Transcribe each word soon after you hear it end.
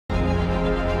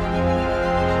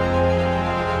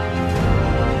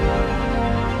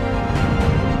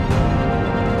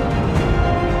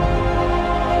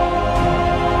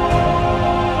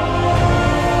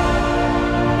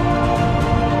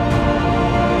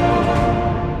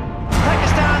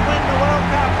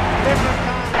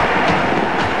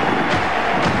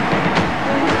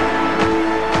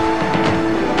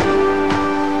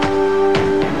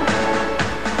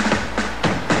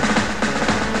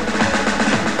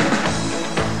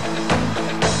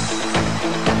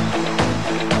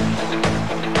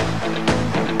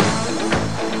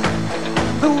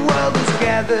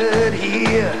gathered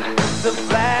here. The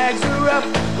flags are up.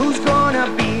 Who's gonna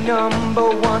be number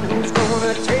one? Who's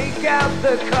gonna take out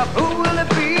the cup? Who will it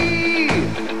be?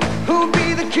 Who'll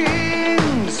be the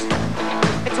kings?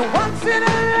 It's a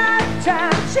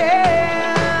once-in-a-lifetime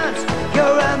chance.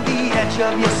 You're on the edge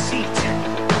of your seat.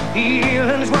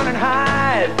 Feelings running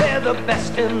high. They're the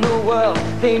best in the world.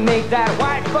 They make that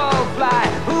white ball fly.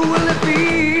 Who will it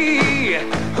be?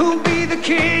 Who'll be the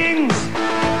kings?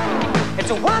 It's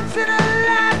a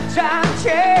once-in-a-lifetime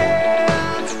chance.